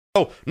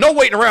Oh, no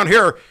waiting around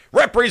here.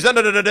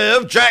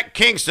 Representative Jack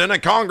Kingston, a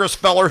Congress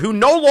feller who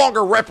no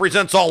longer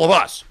represents all of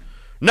us.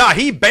 Nah,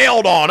 he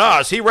bailed on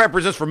us. He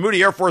represents from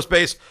Moody Air Force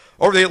Base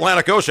over the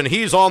Atlantic Ocean.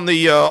 He's on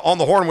the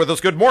horn with us.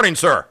 Good morning,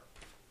 sir.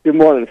 Good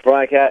morning,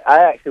 Frank. I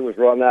actually was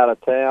run out of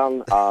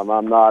town.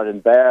 I'm not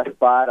embarrassed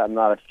by it. I'm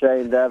not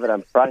ashamed of it.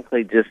 I'm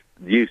frankly just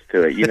used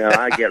to it. You know,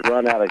 I get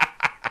run out of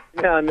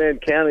and then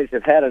counties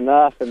have had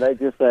enough, and they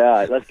just say, all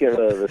right, let's get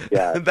rid of this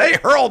guy. They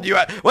hurled you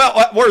out.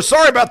 Well, we're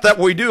sorry about that.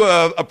 We do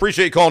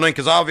appreciate you calling in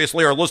because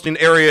obviously our listening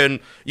area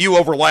and you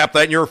overlap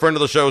that, and you're a friend of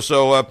the show.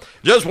 So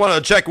just want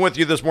to check in with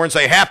you this morning,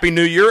 say Happy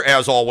New Year,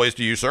 as always,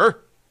 to you, sir.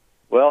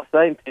 Well,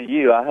 same to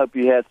you. I hope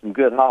you had some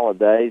good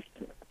holidays.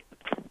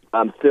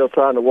 I'm still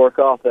trying to work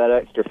off that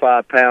extra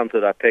 5 pounds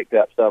that I picked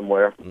up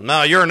somewhere.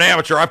 No, you're an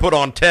amateur. I put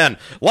on 10.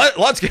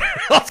 Let's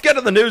get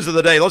to the news of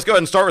the day. Let's go ahead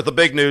and start with the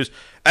big news.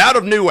 Out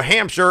of New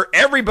Hampshire,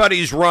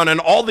 everybody's running.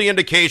 All the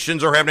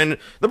indications are happening.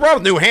 The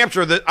problem with New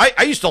Hampshire, that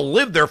I used to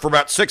live there for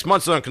about 6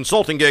 months on a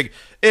consulting gig.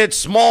 It's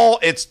small,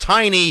 it's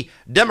tiny,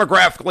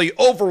 demographically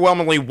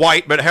overwhelmingly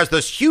white, but it has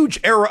this huge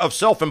era of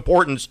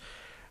self-importance.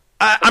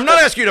 I'm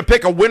not asking you to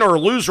pick a winner or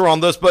loser on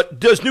this, but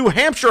does New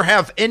Hampshire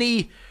have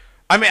any...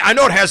 I mean, I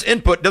know it has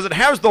input. Does it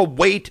have the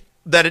weight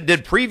that it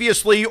did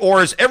previously,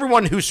 or is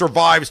everyone who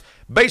survives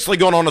basically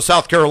going on to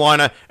South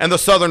Carolina and the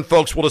Southern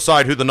folks will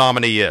decide who the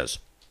nominee is?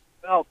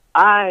 Well,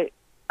 I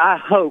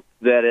hope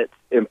that its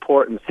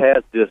importance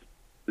has just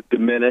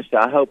diminished.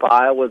 I hope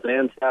Iowa's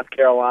and South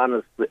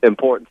Carolina's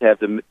importance have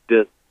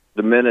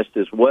diminished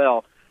as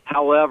well.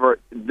 However,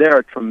 there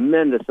are a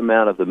tremendous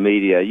amount of the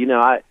media. You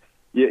know,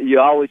 You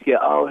always get,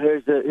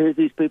 here's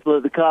these people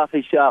at the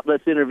coffee shop.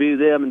 Let's interview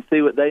them and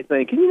see what they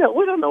think. And,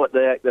 we don't know what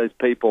the heck those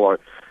people are,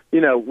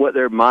 what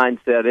their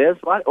mindset is.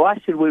 Why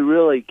should we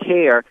really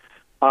care?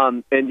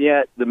 And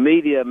yet the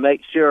media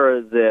makes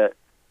sure that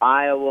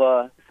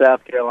Iowa,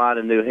 South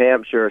Carolina, New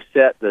Hampshire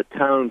set the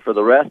tone for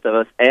the rest of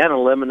us and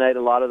eliminate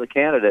a lot of the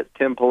candidates.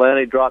 Tim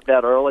Pawlenty dropped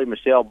out early.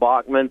 Michelle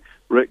Bachmann,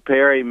 Rick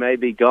Perry may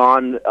be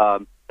gone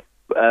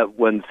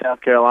when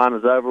South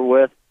Carolina's over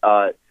with.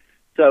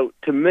 So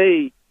to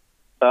me,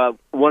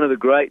 one of the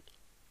great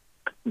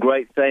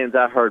sayings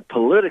I heard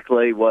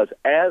politically was,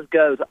 as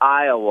goes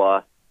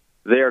Iowa,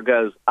 there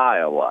goes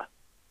Iowa.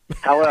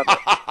 However,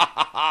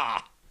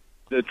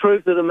 the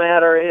truth of the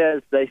matter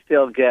is they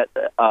still get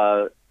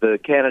the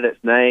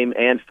candidate's name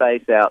and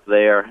face out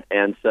there.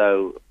 And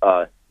so,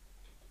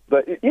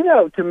 but,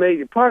 to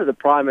me, part of the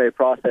primary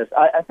process,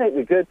 I think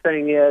the good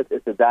thing is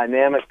it's a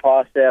dynamic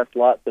process,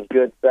 lots of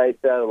good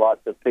say-so, lots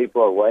of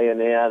people are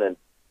weighing in, and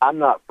I'm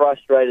not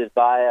frustrated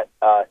by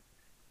it.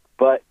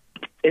 But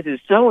it is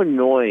so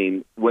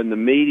annoying when the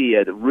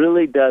media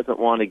really doesn't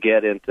want to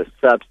get into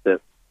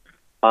substance.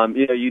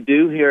 You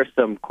do hear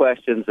some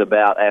questions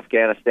about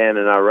Afghanistan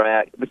and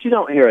Iraq, but you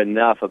don't hear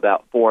enough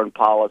about foreign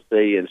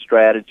policy and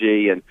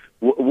strategy and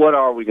what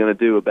are we going to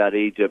do about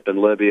Egypt and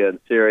Libya and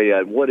Syria,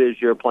 and what is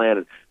your plan,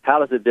 and how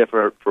does it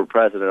differ from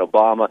President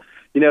Obama?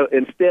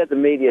 Instead the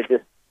media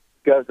just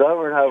goes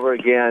over and over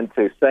again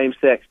to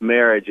same-sex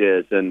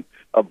marriages and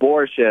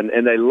abortion,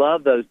 and they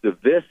love those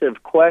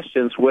divisive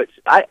questions, which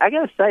I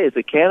got to say, as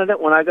a candidate,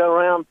 when I go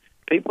around,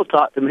 people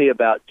talk to me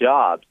about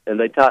jobs, and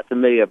they talk to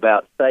me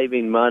about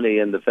saving money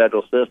in the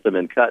federal system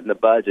and cutting the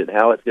budget,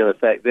 how it's going to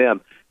affect them.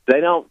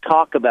 They don't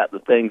talk about the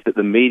things that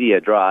the media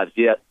drives,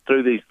 yet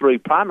through these 3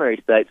 primary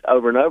states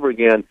over and over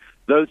again,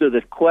 those are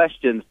the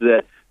questions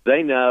that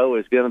they know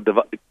is going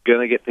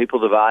to get people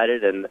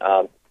divided, and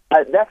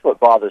that's what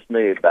bothers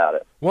me about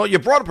it. Well, you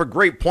brought up a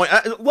great point.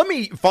 Let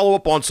me follow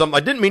up on something. I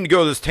didn't mean to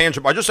go this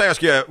tangent, but I just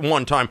ask you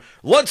one time.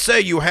 Let's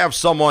say you have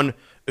someone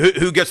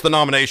who gets the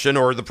nomination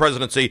or the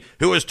presidency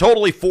who is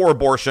totally for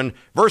abortion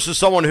versus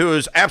someone who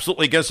is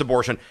absolutely against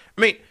abortion.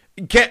 I mean,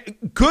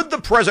 could the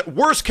president,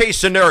 worst case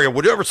scenario,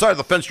 whatever side of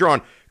the fence you're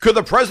on, could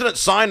the president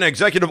sign an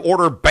executive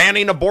order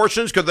banning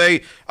abortions? Could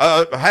they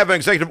have an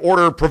executive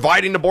order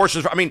providing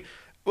abortions? I mean,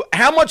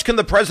 how much can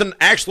the president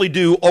actually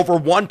do over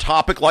one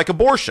topic like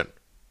abortion?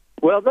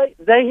 Well,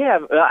 they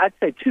have, I'd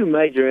say, 2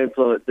 major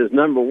influences.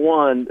 Number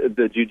one,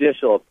 the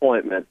judicial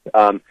appointments.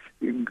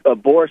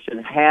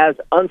 Abortion has,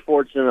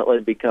 unfortunately,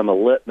 become a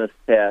litmus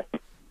test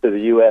to the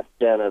U.S.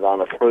 Senate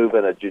on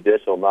approving a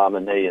judicial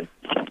nominee, and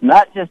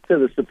not just to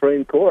the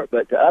Supreme Court,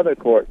 but to other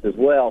courts as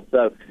well.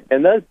 So,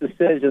 and those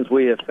decisions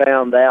we have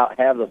found out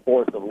have the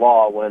force of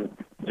law when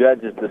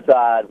judges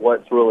decide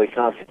what's really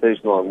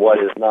constitutional and what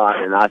is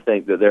not, and I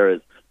think that they're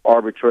as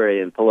arbitrary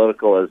and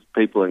political as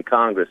people in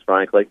Congress,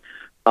 frankly.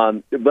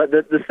 But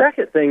the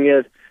second thing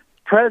is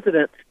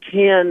presidents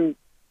can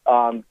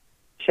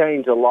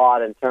change a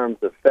lot in terms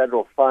of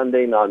federal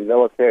funding on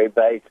military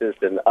bases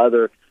and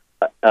other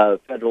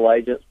federal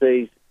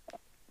agencies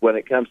when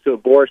it comes to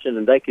abortion,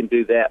 and they can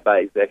do that by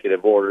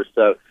executive orders.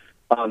 So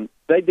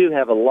they do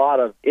have a lot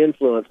of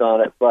influence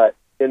on it, but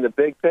in the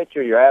big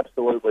picture, you're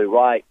absolutely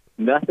right.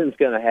 Nothing's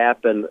going to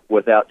happen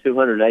without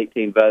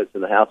 218 votes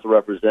in the House of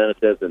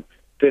Representatives and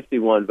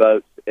 51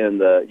 votes in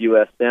the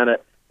U.S.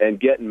 Senate, and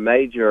getting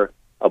major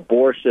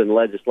abortion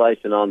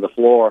legislation on the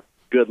floor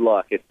good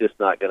luck. It's just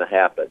not going to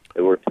happen.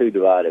 We're too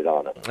divided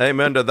on it.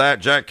 Amen to that.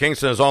 Jack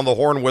Kingston is on the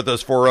horn with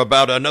us for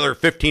about another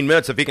 15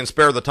 minutes if he can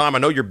spare the time. I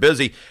know you're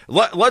busy.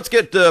 Let's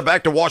get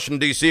back to Washington,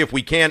 D.C. if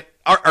we can.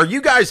 Are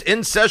you guys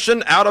in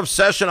session, out of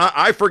session?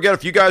 I forget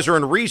if you guys are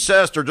in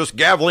recess or just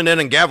gaveling in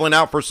and gaveling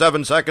out for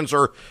 7 seconds,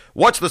 or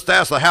what's the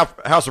status of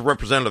the House of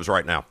Representatives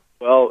right now?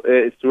 Well,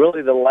 it's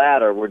really the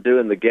latter. We're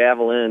doing the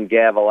gavel in,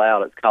 gavel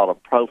out. It's called a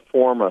pro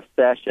forma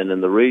session,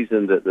 and the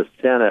reason that the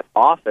Senate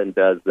often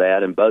does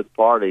that in both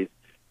parties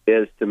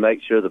is to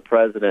make sure the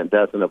president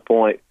doesn't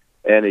appoint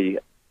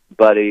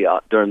anybody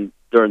during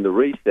the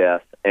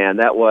recess, and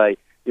that way,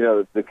 you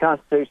know, the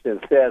Constitution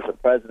says the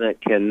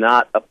president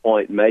cannot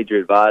appoint major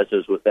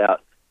advisors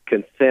without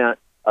consent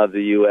of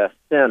the U.S.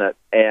 Senate,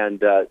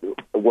 and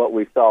what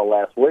we saw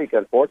last week,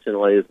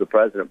 unfortunately, is the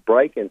president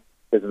breaking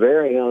his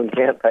very own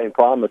campaign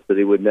promise that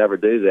he would never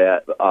do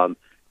that.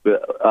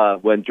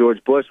 When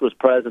George Bush was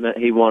president,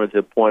 he wanted to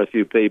appoint a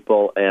few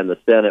people, and the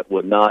Senate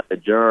would not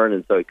adjourn,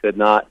 and so he could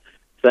not.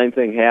 Same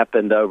thing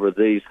happened over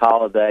these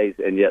holidays,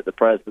 and yet the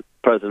President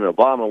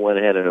Obama went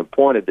ahead and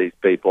appointed these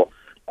people.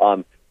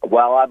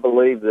 While I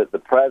believe that the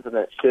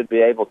president should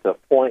be able to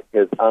appoint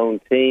his own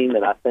team,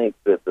 and I think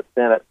that the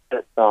Senate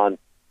sits on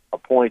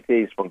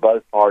appointees from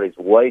both parties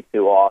way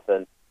too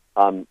often,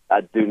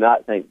 I do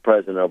not think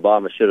President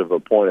Obama should have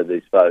appointed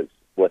these folks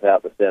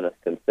without the Senate's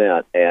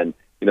consent. And,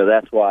 you know,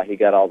 that's why he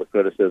got all the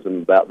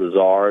criticism about the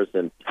czars.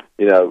 And,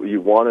 you know,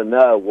 you want to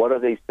know, what are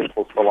these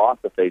people's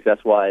philosophies?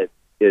 That's why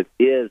it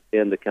is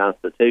in the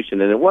Constitution.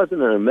 And it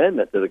wasn't an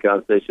amendment to the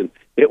Constitution.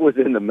 It was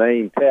in the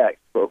main text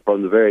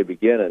from the very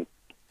beginning.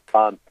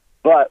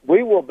 But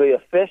we will be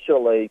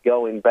officially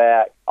going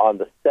back on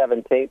the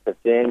 17th of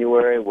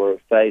January. We're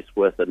faced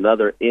with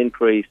another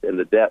increase in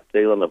the debt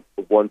ceiling of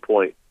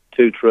 $1.2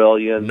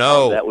 trillion.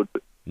 No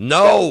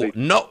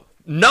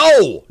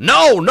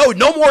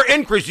more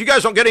increase. You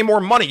guys don't get any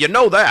more money. You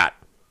know that.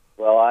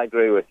 Well, I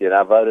agree with you. And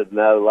I voted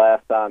no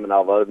last time, and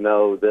I'll vote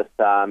no this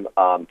time.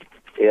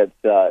 It's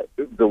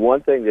the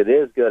one thing that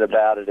is good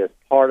about it is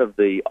part of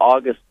the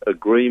August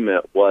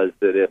agreement was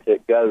that if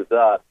it goes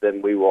up,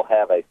 then we will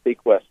have a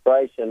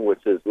sequestration, which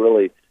is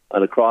really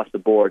an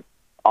across-the-board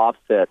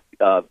offset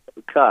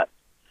cut.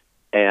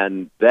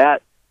 And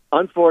that,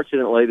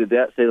 unfortunately, the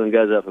debt ceiling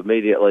goes up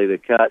immediately. The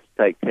cuts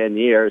take 10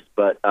 years,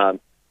 but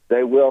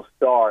they will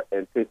start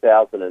in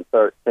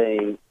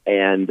 2013.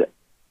 And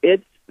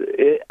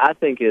I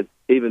think it's,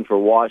 even for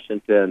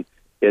Washington,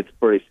 it's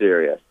pretty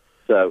serious.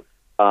 So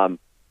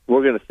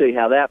we're going to see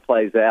how that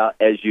plays out.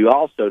 As you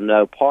also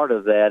know, part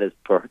of that is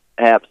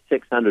perhaps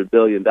 $600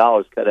 billion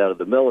cut out of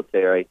the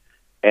military.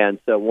 And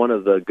so one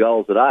of the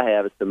goals that I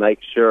have is to make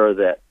sure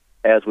that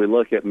as we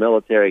look at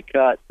military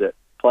cuts, that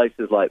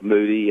places like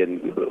Moody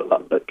and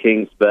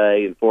Kings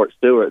Bay and Fort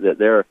Stewart, that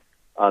they're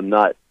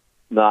not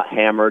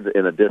hammered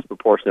in a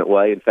disproportionate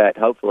way. In fact,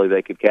 hopefully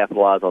they could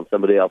capitalize on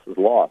somebody else's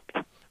loss.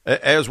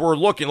 As we're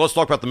looking, let's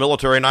talk about the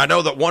military. And I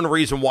know that one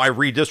reason why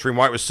redistricting,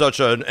 why it was such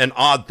an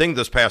odd thing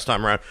this past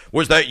time around,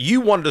 was that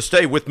you wanted to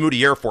stay with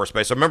Moody Air Force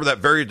Base. I remember that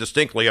very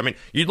distinctly. I mean,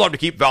 you'd love to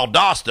keep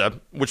Valdosta,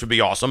 which would be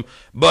awesome,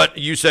 but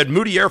you said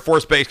Moody Air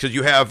Force Base because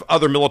you have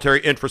other military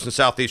interests in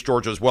Southeast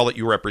Georgia as well that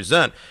you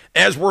represent.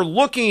 As we're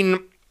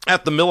looking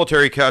at the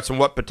military cuts and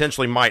what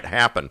potentially might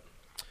happen,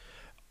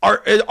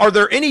 are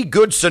there any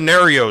good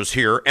scenarios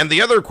here? And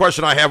the other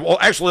question I have, well,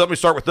 actually, let me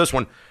start with this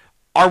one.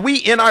 Are we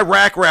in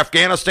Iraq or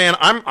Afghanistan?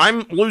 I'm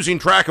losing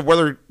track of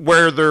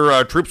where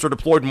their troops are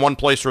deployed in one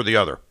place or the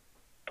other.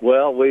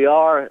 Well, we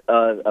are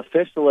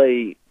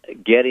officially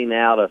getting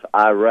out of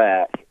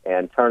Iraq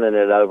and turning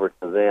it over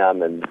to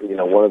them. And, you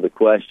know, one of the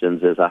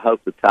questions is I hope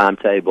the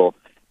timetable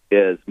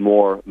is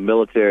more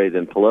military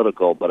than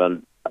political, but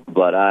I'm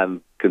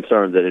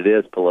concerned that it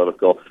is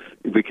political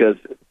because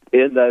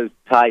in those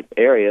type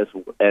areas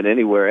and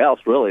anywhere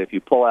else, really, if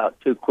you pull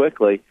out too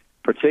quickly,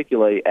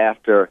 particularly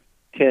after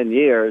 10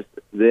 years,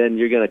 then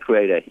you're going to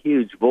create a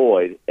huge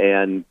void,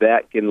 and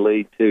that can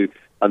lead to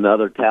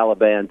another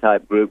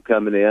Taliban-type group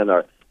coming in,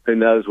 or who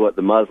knows what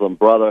the Muslim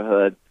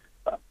Brotherhood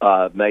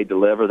may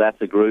deliver. That's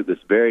a group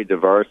that's very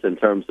diverse in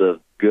terms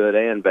of good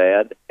and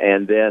bad.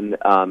 And then,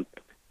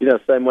 you know,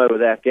 same way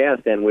with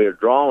Afghanistan, we're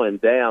drawing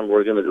down.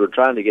 We're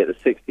trying to get to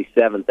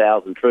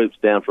 67,000 troops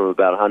down from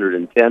about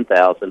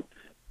 110,000.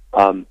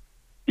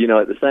 You know,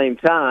 at the same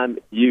time,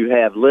 you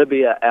have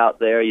Libya out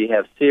there, you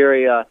have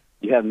Syria,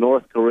 you have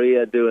North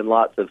Korea doing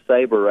lots of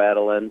saber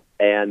rattling,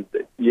 and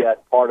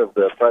yet part of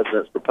the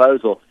president's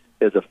proposal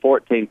is a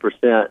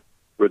 14%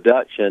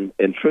 reduction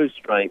in troop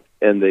strength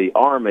in the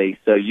Army.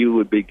 So you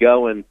would be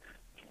going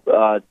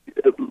down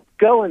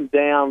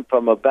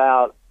from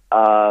about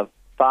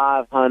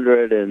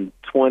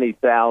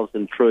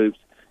 520,000 troops,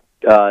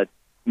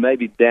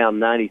 maybe down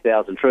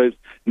 90,000 troops.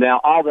 Now,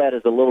 all that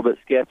is a little bit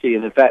sketchy,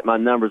 and in fact, my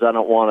numbers, I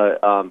don't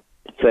want to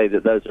say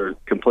that those are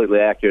completely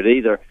accurate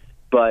either.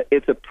 But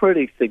it's a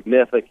pretty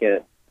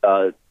significant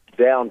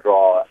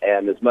downdraw,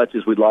 and as much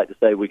as we'd like to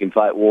say we can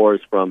fight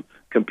wars from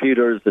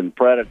computers and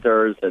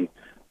predators and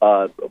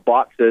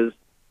boxes,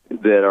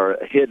 that are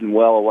hidden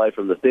well away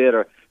from the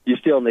theater, you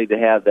still need to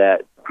have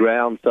that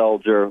ground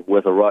soldier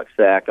with a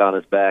rucksack on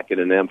his back and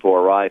an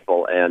M4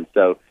 rifle. And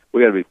so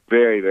we got to be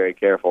very, very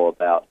careful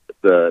about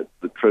the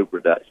troop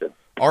reduction.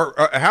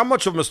 How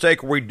much of a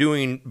mistake are we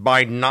doing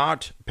by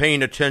not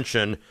paying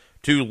attention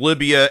to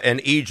Libya and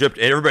Egypt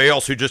and everybody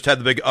else who just had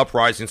the big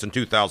uprisings in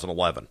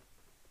 2011?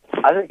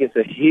 I think it's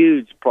a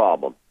huge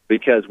problem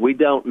because we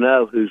don't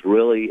know who's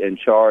really in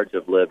charge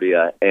of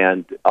Libya.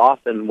 And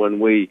often when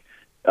we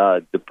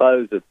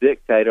depose a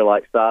dictator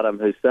like Saddam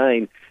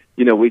Hussein,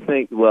 we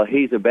think, well,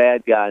 he's a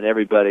bad guy and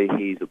everybody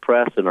he's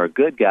oppressing are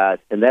good guys,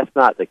 and that's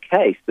not the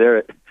case.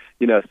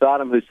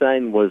 Saddam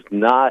Hussein was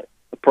not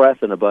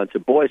oppressing a bunch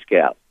of Boy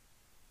Scouts.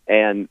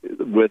 And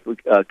with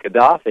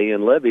Gaddafi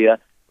in Libya,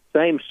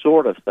 same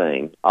sort of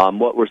thing.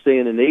 What we're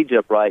seeing in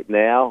Egypt right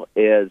now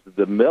is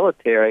the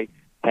military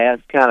has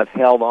kind of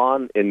held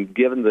on and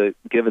given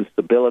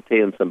stability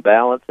and some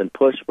balance and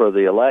pushed for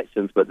the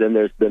elections, but then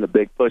there's been a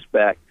big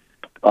pushback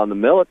on the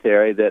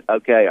military that,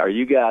 okay, are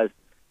you guys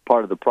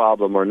part of the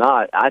problem or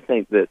not? I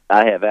think that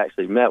I have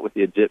actually met with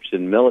the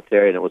Egyptian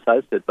military, and it was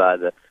hosted by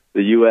the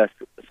U.S.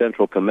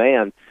 Central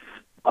Command.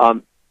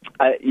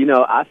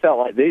 I felt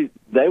like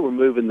they were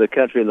moving the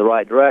country in the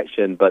right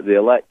direction, but the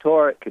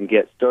electorate can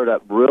get stirred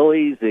up real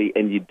easy,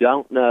 and you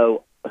don't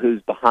know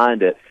who's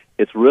behind it.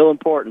 It's real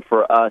important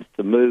for us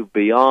to move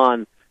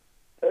beyond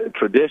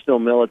traditional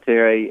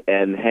military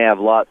and have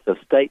lots of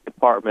State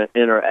Department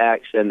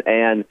interaction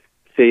and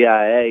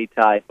CIA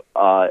type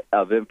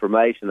of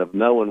information of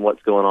knowing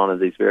what's going on in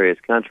these various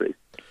countries.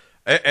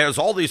 As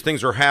all these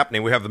things are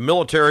happening, we have the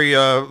military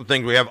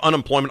thing, we have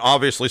unemployment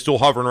obviously still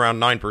hovering around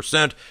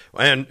 9%,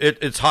 and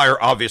it's higher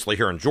obviously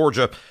here in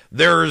Georgia.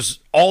 There's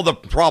all the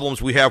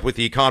problems we have with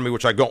the economy,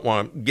 which I don't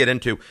want to get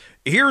into.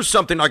 Here's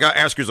something I got to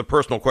ask you as a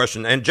personal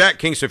question, and Jack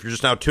Kingston, if you're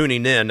just now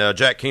tuning in,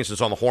 Jack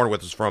Kingston's on the horn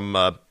with us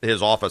from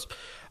his office.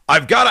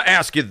 I've got to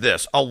ask you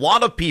this. A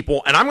lot of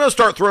people, and I'm going to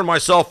start throwing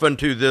myself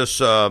into this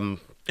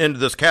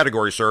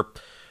category, sir.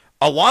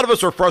 A lot of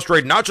us are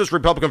frustrated, not just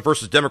Republican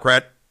versus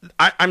Democrat.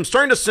 I'm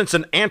starting to sense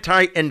an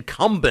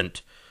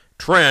anti-incumbent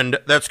trend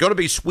that's going to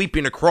be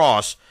sweeping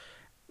across,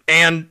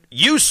 and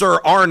you,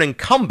 sir, are an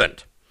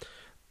incumbent.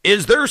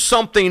 Is there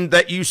something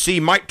that you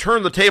see might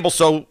turn the table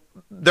so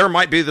there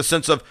might be the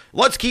sense of,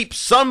 let's keep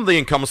some of the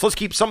incumbents, let's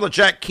keep some of the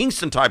Jack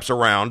Kingston types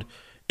around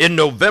in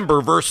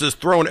November versus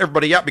throwing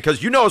everybody out?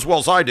 Because you know as well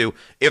as I do,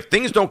 if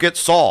things don't get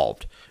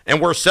solved,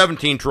 and we're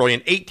 17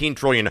 trillion, 18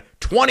 trillion,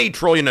 20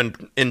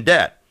 trillion in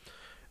debt,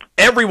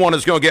 everyone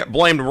is going to get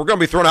blamed, and we're going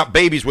to be throwing out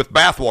babies with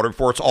bathwater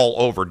before it's all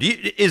over.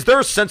 Is there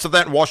a sense of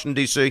that in Washington,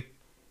 D.C.?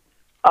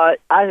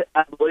 I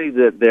believe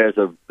that there's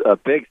a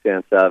big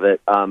sense of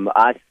it.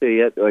 I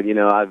see it.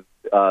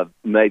 I've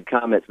made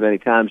comments many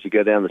times. You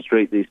go down the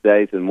street these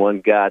days, and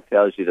one guy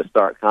tells you to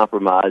start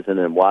compromising,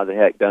 and why the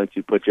heck don't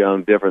you put your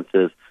own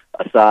differences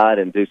aside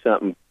and do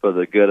something for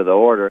the good of the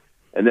order?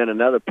 And then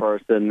another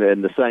person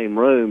in the same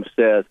room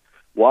says,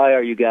 why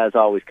are you guys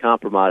always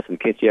compromising?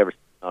 Can't you ever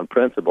on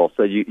principle?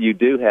 So you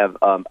do have,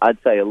 I'd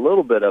say, a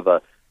little bit of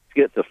a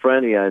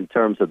schizophrenia in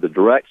terms of the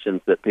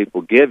directions that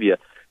people give you.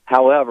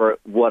 However,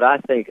 what I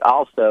think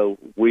also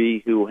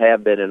we who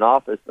have been in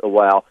office a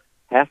while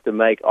have to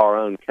make our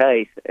own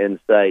case and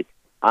say,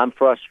 I'm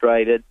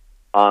frustrated.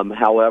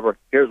 However,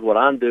 here's what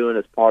I'm doing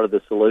as part of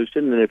the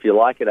solution, and if you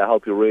like it, I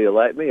hope you'll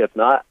reelect me. If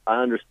not,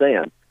 I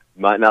understand.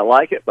 You might not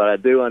like it, but I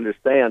do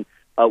understand.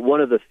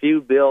 One of the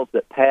few bills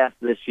that passed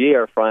this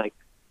year, Frank,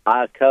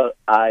 I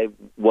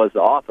was the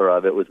author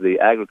of it, was the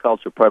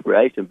Agriculture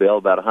Appropriation Bill,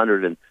 about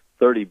 $130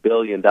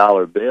 billion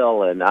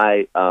bill, and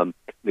I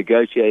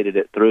negotiated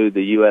it through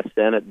the U.S.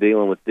 Senate,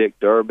 dealing with Dick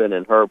Durbin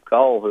and Herb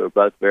Kohl, who are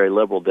both very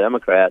liberal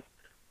Democrats.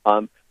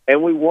 And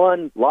we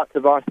won lots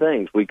of our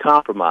things. We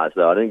compromised,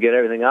 though. I didn't get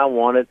everything I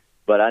wanted,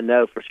 but I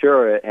know for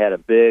sure it had a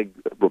big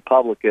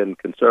Republican,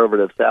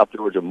 conservative South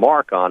Georgia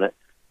mark on it.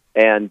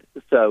 And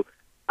so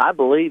I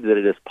believe that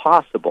it is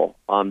possible.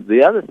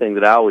 The other thing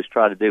that I always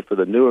try to do for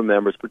the newer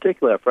members,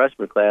 particularly our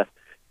freshman class,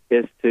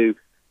 is to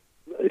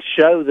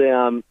show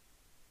them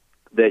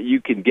that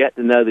you can get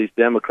to know these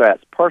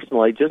Democrats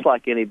personally, just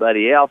like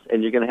anybody else,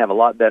 and you're going to have a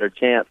lot better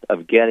chance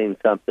of getting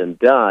something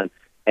done.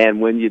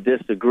 And when you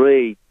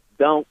disagree,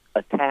 don't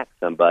attack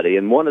somebody.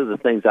 And one of the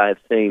things I have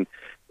seen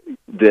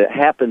that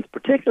happens,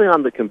 particularly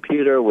on the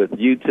computer with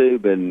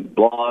YouTube and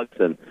blogs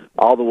and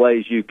all the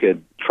ways you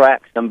could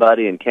track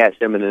somebody and catch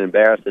them in an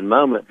embarrassing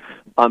moment,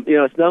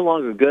 it's no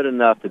longer good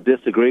enough to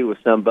disagree with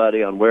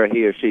somebody on where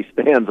he or she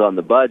stands on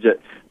the budget.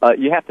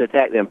 You have to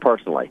attack them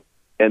personally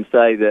and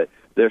say that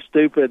they're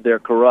stupid, they're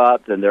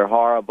corrupt, and they're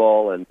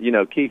horrible. And,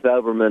 Keith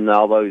Olbermann,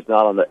 although he's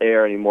not on the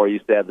air anymore,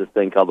 used to have this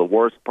thing called the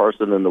worst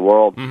person in the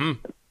world. Mm-hmm.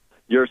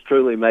 Yours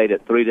truly made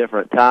it 3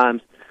 different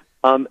times.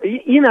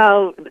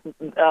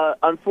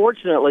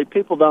 Unfortunately,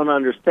 people don't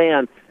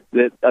understand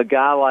that a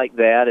guy like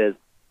that is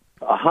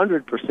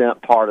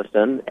 100%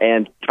 partisan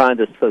and trying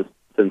to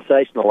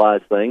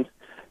sensationalize things.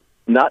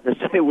 Not to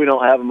say we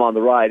don't have them on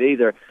the right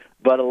either,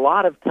 but a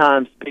lot of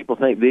times people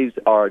think these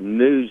are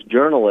news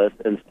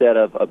journalists instead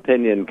of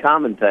opinion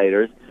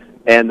commentators,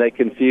 and they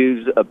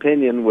confuse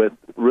opinion with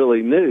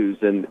really news.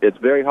 And it's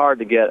very hard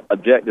to get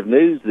objective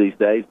news these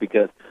days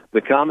because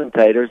the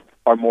commentators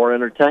are more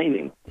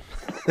entertaining.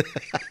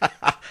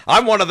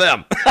 I'm one of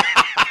them.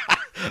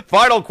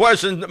 Final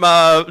question,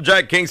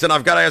 Jack Kingston.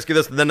 I've got to ask you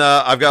this, and then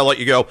I've got to let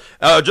you go.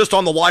 Just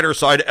on the lighter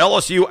side,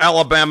 LSU,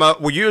 Alabama,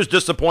 were you as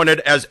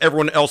disappointed as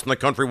everyone else in the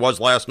country was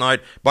last night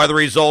by the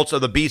results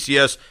of the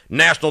BCS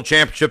National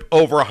Championship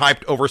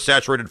overhyped,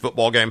 oversaturated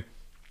football game?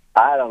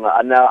 I don't know.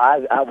 No,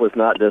 I was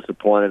not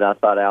disappointed. I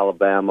thought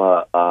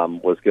Alabama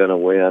was going to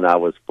win. I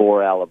was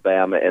for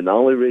Alabama, and the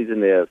only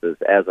reason is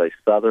as a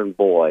Southern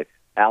boy,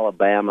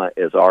 Alabama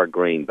is our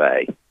Green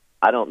Bay.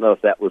 I don't know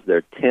if that was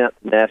their 10th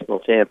national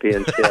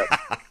championship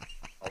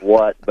or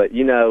what, but,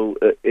 you know,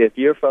 if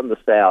you're from the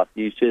South,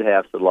 you should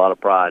have a lot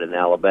of pride in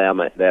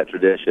Alabama, that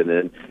tradition.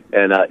 And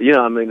you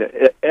know, I mean,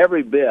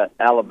 every bit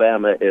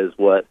Alabama is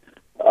what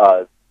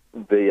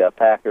the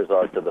Packers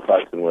are to the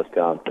folks in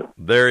Wisconsin.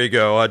 There you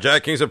go.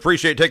 Jack Kingston,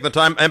 appreciate taking the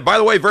time. And by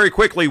the way, very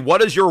quickly,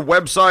 what is your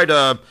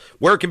website?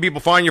 Where can people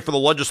find you for the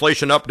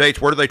legislation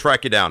updates? Where do they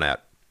track you down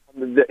at?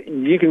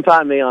 You can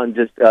find me on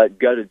just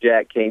go to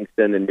Jack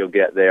Kingston and you'll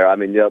get there. I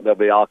mean, there'll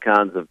be all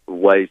kinds of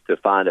ways to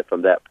find it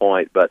from that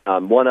point. But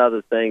one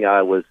other thing,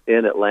 I was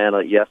in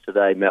Atlanta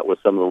yesterday, met with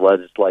some of the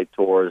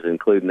legislators,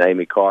 including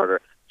Amy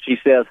Carter. She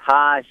says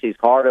hi. She's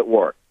hard at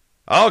work.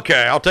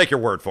 Okay, I'll take your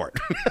word for it.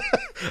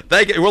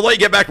 Thank you. We'll let you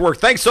get back to work.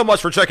 Thanks so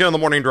much for checking in the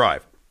morning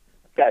drive.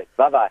 Okay,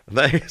 bye-bye.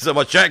 Thank you so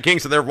much. Jack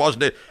Kingston there,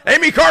 wasn't it?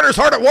 Amy Carter's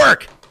hard at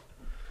work.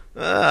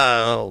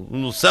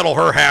 We'll settle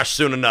her hash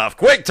soon enough.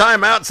 Quick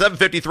timeout,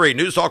 7:53.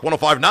 News Talk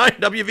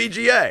 105.9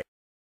 WVGA.